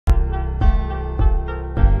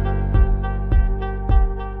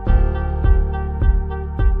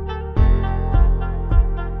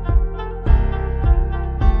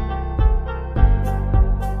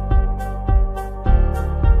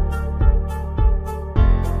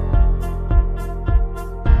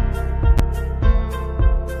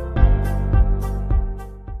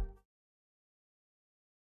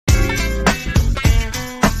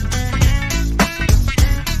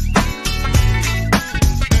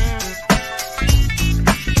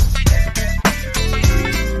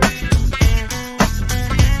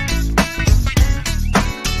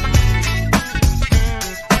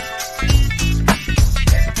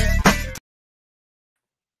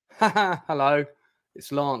Hello,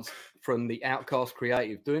 it's Lance from the Outcast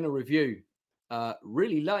Creative doing a review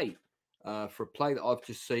really late for a play that I've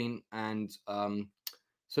just seen. And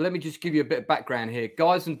so let me just give you a bit of background here.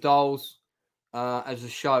 Guys and Dolls as a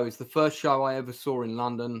show is the first show I ever saw in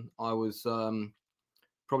London. I was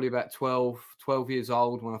probably about 12 years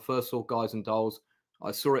old when I first saw Guys and Dolls.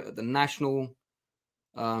 I saw it at the National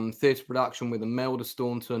Theatre production with Imelda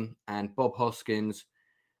Staunton and Bob Hoskins.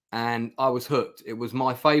 And I was hooked. It was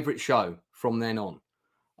my favourite show from then on.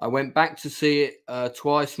 I went back to see it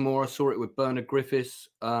twice more. I saw it with Bernard Griffiths,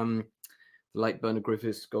 the late Bernard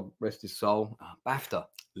Griffiths, God rest his soul. BAFTA,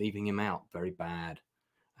 leaving him out, very bad,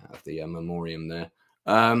 out of the memoriam there.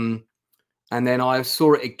 And then I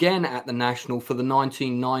saw it again at the National for the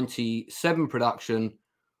 1997 production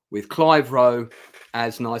with Clive Rowe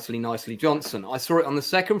as Nicely Johnson. I saw it on the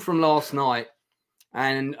second from last night.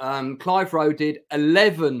 And Clive Rowe did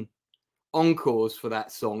 11 encores for that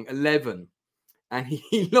song, 11. And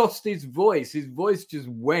he lost his voice. His voice just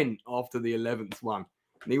went after the 11th one.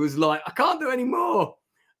 And he was like, I can't do any more.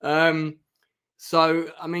 So,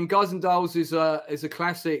 I mean, Guys and Dolls is a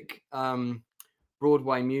classic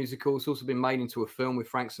Broadway musical. It's also been made into a film with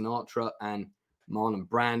Frank Sinatra and Marlon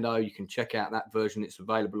Brando. You can check out that version. It's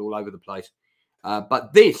available all over the place.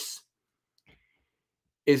 But this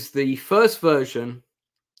is the first version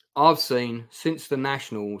I've seen since the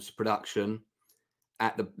Nationals production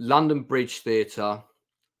at the London Bridge Theatre,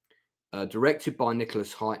 directed by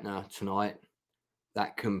Nicholas Heitner tonight,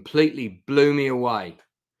 that completely blew me away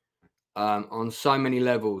on so many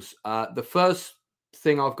levels. The first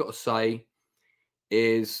thing I've got to say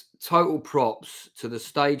is total props to the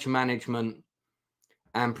stage management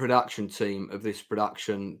and production team of this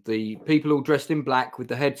production. The people all dressed in black with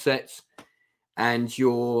the headsets, and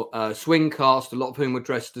your swing cast, a lot of whom were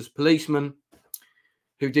dressed as policemen,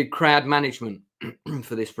 who did crowd management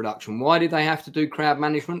for this production. Why did they have to do crowd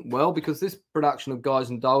management? Well, because this production of Guys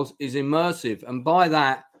and Dolls is immersive. And by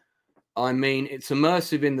that, I mean it's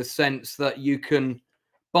immersive in the sense that you can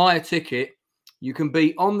buy a ticket, you can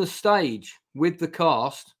be on the stage with the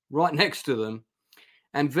cast right next to them,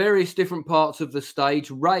 and various different parts of the stage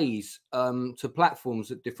raise to platforms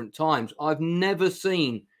at different times. I've never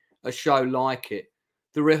seen a show like it.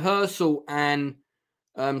 The rehearsal and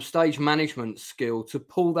stage management skill to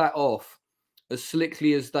pull that off as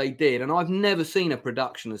slickly as they did. And I've never seen a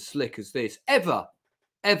production as slick as this, ever.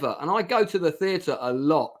 And I go to the theatre a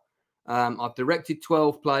lot. I've directed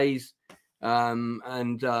 12 plays. You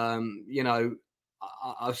know,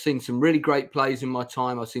 I've seen some really great plays in my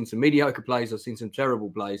time. I've seen some mediocre plays. I've seen some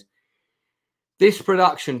terrible plays. This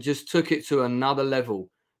production just took it to another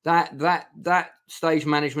level. That stage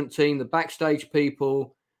management team, the backstage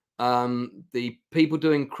people, the people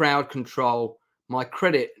doing crowd control, my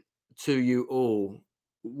credit to you all.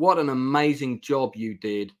 What an amazing job you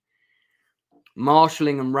did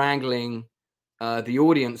marshalling and wrangling the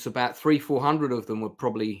audience. About 300-400 of them were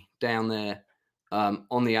probably down there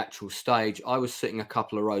on the actual stage. I was sitting a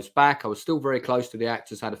couple of rows back. I was still very close to the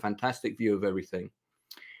actors, had a fantastic view of everything.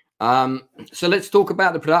 So let's talk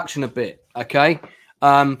about the production a bit, okay?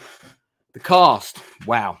 The cast,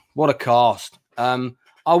 wow, what a cast.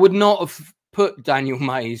 I would not have put Daniel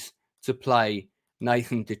Mays to play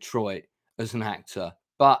Nathan Detroit as an actor,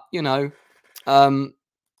 but you know,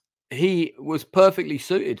 he was perfectly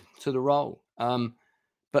suited to the role.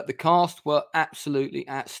 But the cast were absolutely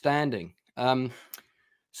outstanding.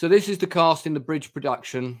 So this is the cast in the Bridge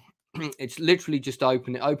production. It's literally just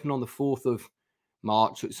opened. It opened on the 4th of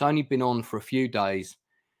March. So it's only been on for a few days.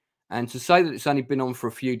 And to say that it's only been on for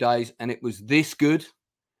a few days and it was this good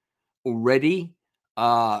already,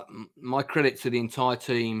 my credit to the entire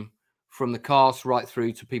team, from the cast right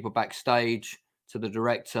through to people backstage, to the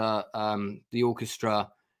director, the orchestra,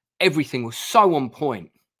 everything was so on point.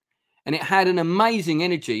 And it had an amazing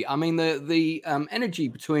energy. I mean, the energy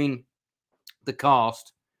between the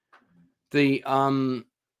cast, the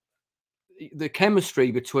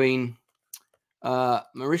chemistry between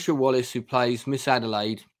Marisha Wallace, who plays Miss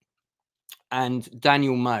Adelaide, and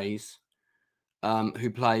Daniel Mays, who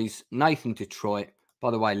plays Nathan Detroit.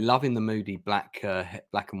 By the way, loving the moody black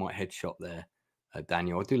and white headshot there,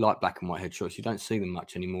 Daniel. I do like black and white headshots. You don't see them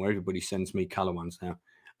much anymore. Everybody sends me colour ones now.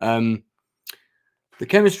 The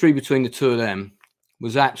chemistry between the two of them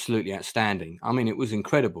was absolutely outstanding. I mean, it was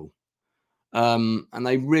incredible. And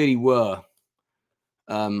they really were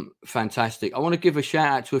fantastic. I want to give a shout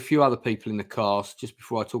out to a few other people in the cast just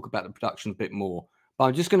before I talk about the production a bit more. But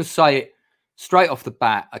I'm just going to say it straight off the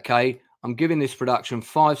bat, okay? I'm giving this production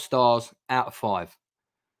 5 stars out of 5.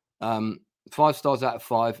 5 stars out of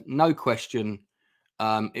 5, no question.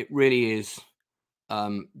 It really is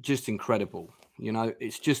just incredible. You know,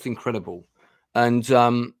 it's just incredible. And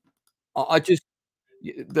I just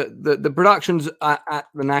the productions at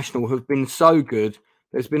the National have been so good.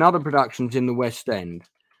 There's been other productions in the West End,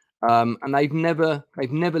 and they've never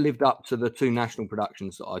lived up to the two National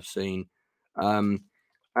productions that I've seen. And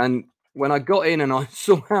when I got in and I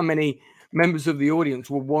saw how many members of the audience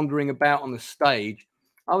were wandering about on the stage,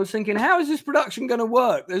 I was thinking, how is this production going to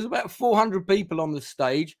work? There's about 400 people on the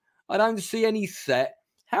stage. I don't see any set.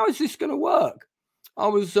 How is this going to work? I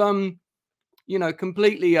was, you know,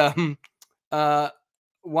 completely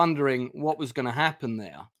wondering what was going to happen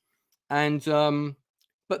there. And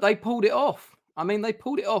but they pulled it off. I mean, they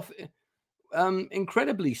pulled it off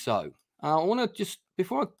incredibly so. I want to just,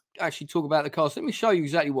 before I actually talk about the cast, let me show you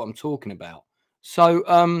exactly what I'm talking about. So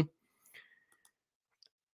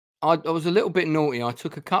I was a little bit naughty. I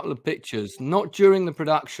took a couple of pictures, not during the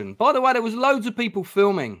production. By the way, there was loads of people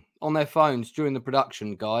filming on their phones during the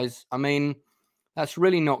production, guys. I mean, that's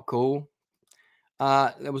really not cool.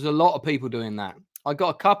 There was a lot of people doing that. I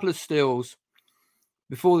got a couple of stills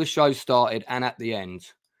before the show started and at the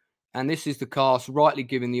end. And this is the cast rightly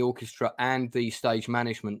giving the orchestra and the stage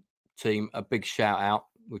management team a big shout out,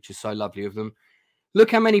 which is so lovely of them.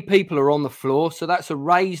 Look how many people are on the floor. So that's a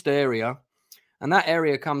raised area. And that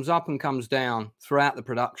area comes up and comes down throughout the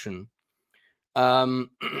production. And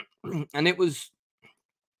it was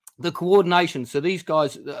the coordination. So these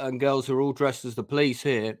guys and girls are all dressed as the police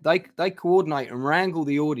here. They coordinate and wrangle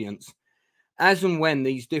the audience as and when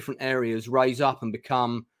these different areas raise up and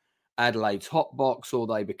become Adelaide's hot box, or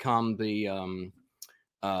they become the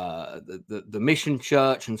Mission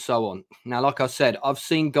Church and so on. Now, like I said, I've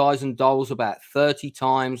seen Guys and Dolls about 30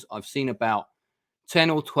 times. I've seen about 10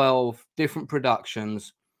 or 12 different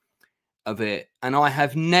productions of it, and I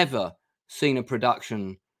have never seen a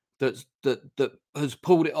production that has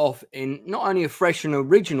pulled it off in not only a fresh and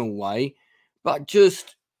original way, but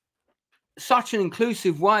just such an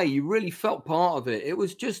inclusive way. You really felt part of it. It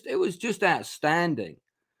was just outstanding.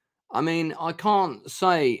 I mean, I can't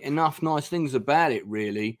say enough nice things about it,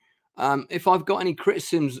 really. If I've got any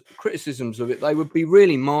criticisms of it, they would be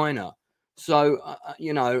really minor. So,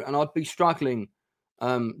 you know, and I'd be struggling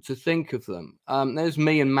to think of them. There's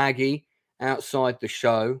me and Maggie outside the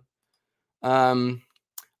show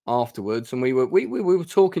afterwards, and we were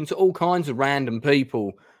talking to all kinds of random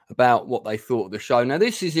people about what they thought of the show. Now,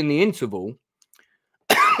 this is in the interval.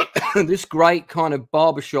 This great kind of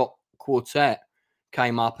barbershop quartet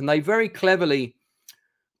came up, and they very cleverly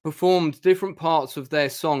performed different parts of their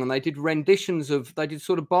song, and they did renditions of, they did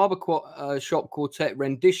sort of barbershop quartet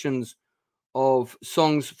renditions of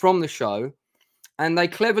songs from the show, and they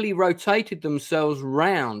cleverly rotated themselves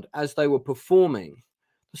round as they were performing.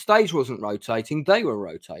 The stage wasn't rotating, they were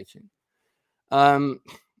rotating.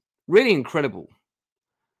 Really incredible.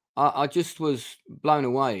 I just was blown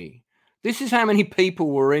away. This is how many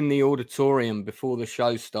people were in the auditorium before the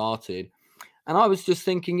show started. And I was just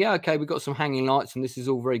thinking, yeah, okay, we've got some hanging lights and this is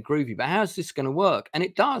all very groovy, but how's this going to work? And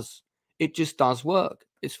it does. It just does work.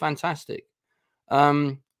 It's fantastic.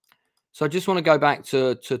 So I just want to go back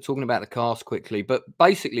to talking about the cast quickly. But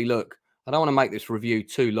basically, look, I don't want to make this review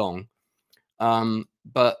too long.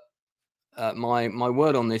 But my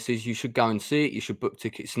word on this is you should go and see it. You should book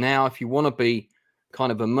tickets now. If you want to be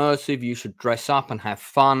kind of immersive, you should dress up and have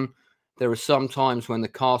fun. There are some times when the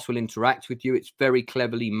cast will interact with you. It's very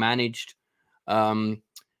cleverly managed. But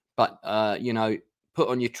you know, put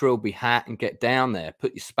on your Trilby hat and get down there.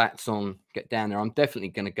 Put your spats on, get down there. I'm definitely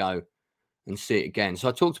going to go and see it again. So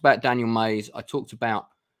I talked about Daniel Mays. I talked about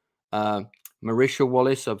Marisha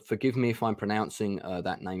Wallace. Forgive me if I'm pronouncing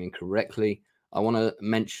that name incorrectly. I want to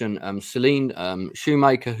mention Celine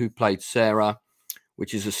Shoemaker, who played Sarah,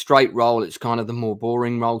 which is a straight role. It's kind of the more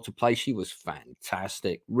boring role to play. She was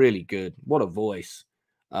fantastic, really good. What a voice.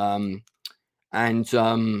 Let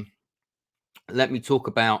me talk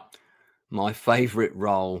about my favorite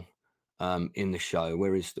role in the show.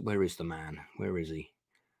 Where is the man? Where is he?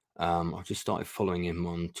 I've just started following him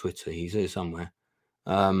on Twitter. He's here somewhere.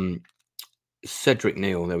 Cedric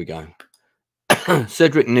Neal. There we go.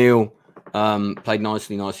 Cedric Neal played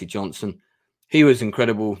Nicely Johnson. He was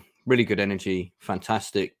incredible. Really good energy.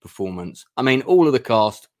 Fantastic performance. I mean, all of the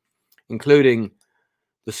cast, including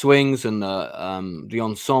the swings and the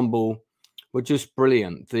ensemble, were just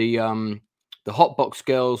brilliant. The Hot Box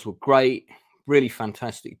girls were great. Really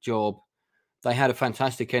fantastic job. They had a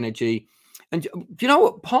fantastic energy. And do you know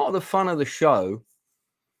what? Part of the fun of the show,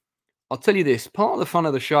 I'll tell you this, part of the fun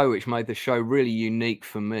of the show, which made the show really unique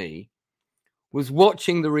for me, was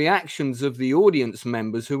watching the reactions of the audience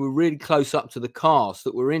members who were really close up to the cast,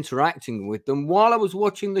 that were interacting with them while I was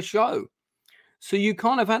watching the show. So you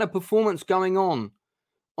kind of had a performance going on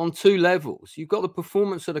two levels. You've got the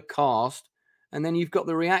performance of the cast, and then you've got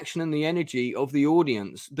the reaction and the energy of the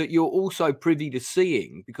audience that you're also privy to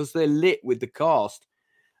seeing because they're lit with the cast.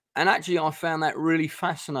 And actually, I found that really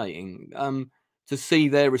fascinating to see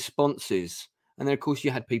their responses. And then, of course, you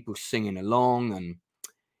had people singing along. And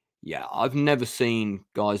yeah, I've never seen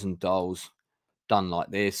Guys and Dolls done like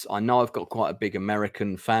this. I know I've got quite a big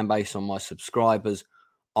American fan base on my subscribers.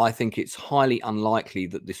 I think it's highly unlikely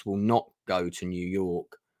that this will not go to New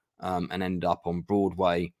York and end up on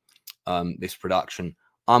Broadway, this production.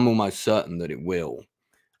 I'm almost certain that it will.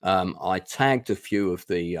 I tagged a few of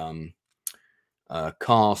the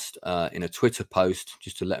cast in a Twitter post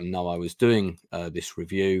just to let them know I was doing this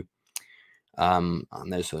review. And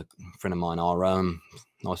there's a friend of mine, RM.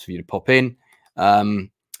 Nice of you to pop in.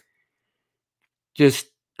 Just,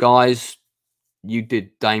 guys, you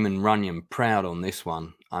did Damon Runyon proud on this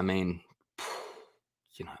one. I mean,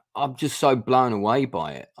 you know, I'm just so blown away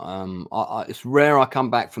by it. It's rare I come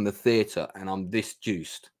back from the theatre and I'm this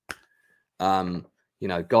juiced. You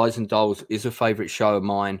know, Guys and Dolls is a favourite show of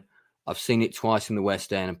mine. I've seen it twice in the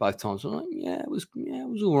West End, and both times I'm like, it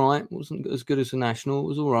was all right. It wasn't as good as the National. It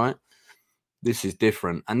was all right. This is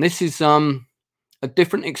different, and this is a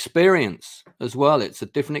different experience as well. It's a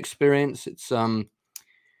different experience. It's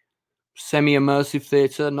semi-immersive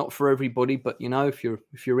theatre, not for everybody, but you know, if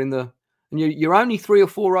you're in the, and you're only 3 or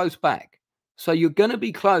 4 rows back, so you're going to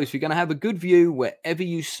be close. You're going to have a good view wherever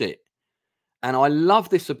you sit. And I love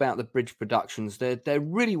this about the Bridge productions. They're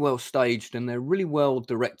really well staged and they're really well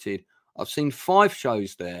directed. I've seen 5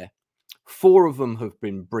 shows there. 4 of them have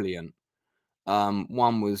been brilliant.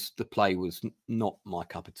 One was, the play was not my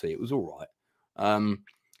cup of tea. It was all right.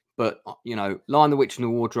 But, you know, Lion, the Witch and the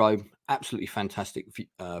Wardrobe, absolutely fantastic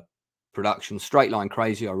production. Straight Line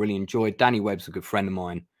Crazy, I really enjoyed. Danny Webb's a good friend of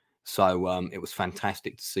mine. So it was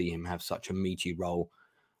fantastic to see him have such a meaty role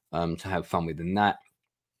to have fun with in that.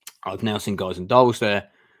 I've now seen Guys and Dolls there.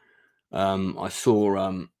 I saw,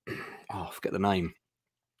 I forget the name,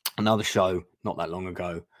 another show not that long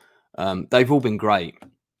ago. They've all been great.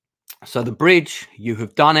 So the Bridge, you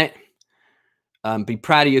have done it. Be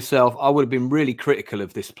proud of yourself. I would have been really critical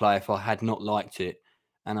of this play if I had not liked it.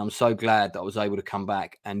 And I'm so glad that I was able to come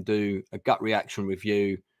back and do a gut reaction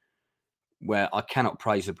review where I cannot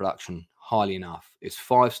praise the production highly enough. It's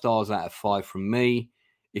 5 stars out of 5 from me.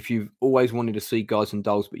 If you've always wanted to see Guys and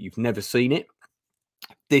Dolls, but you've never seen it,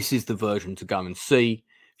 this is the version to go and see.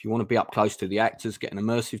 If you want to be up close to the actors, get an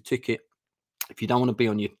immersive ticket. If you don't want to be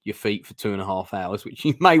on your feet for 2.5 hours, which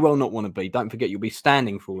you may well not want to be, don't forget you'll be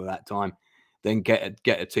standing for all of that time, then get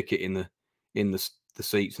a ticket in the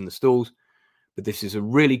seats and the stalls. But this is a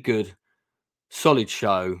really good, solid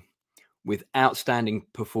show with outstanding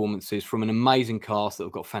performances from an amazing cast that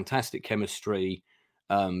have got fantastic chemistry.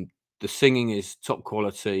 The singing is top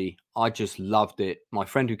quality. I just loved it. My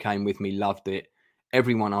friend who came with me loved it.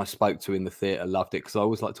 Everyone I spoke to in the theatre loved it because I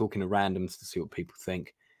always like talking to randoms to see what people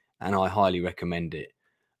think, and I highly recommend it.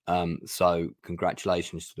 So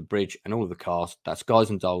congratulations to the Bridge and all of the cast. That's Guys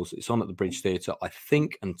and Dolls. It's on at the Bridge Theatre, I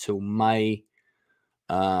think, until May.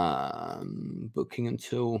 Booking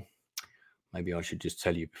until, maybe I should just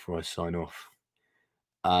tell you before I sign off.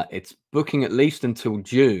 It's booking at least until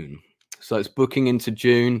June. So it's booking into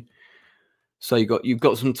June. So you've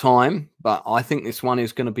got some time, but I think this one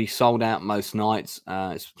is going to be sold out most nights.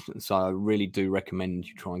 So I really do recommend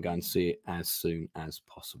you try and go and see it as soon as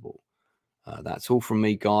possible. That's all from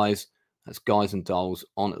me, guys. That's Guys and Dolls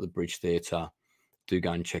on at the Bridge Theatre. Do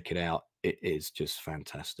go and check it out. It is just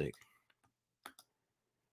fantastic.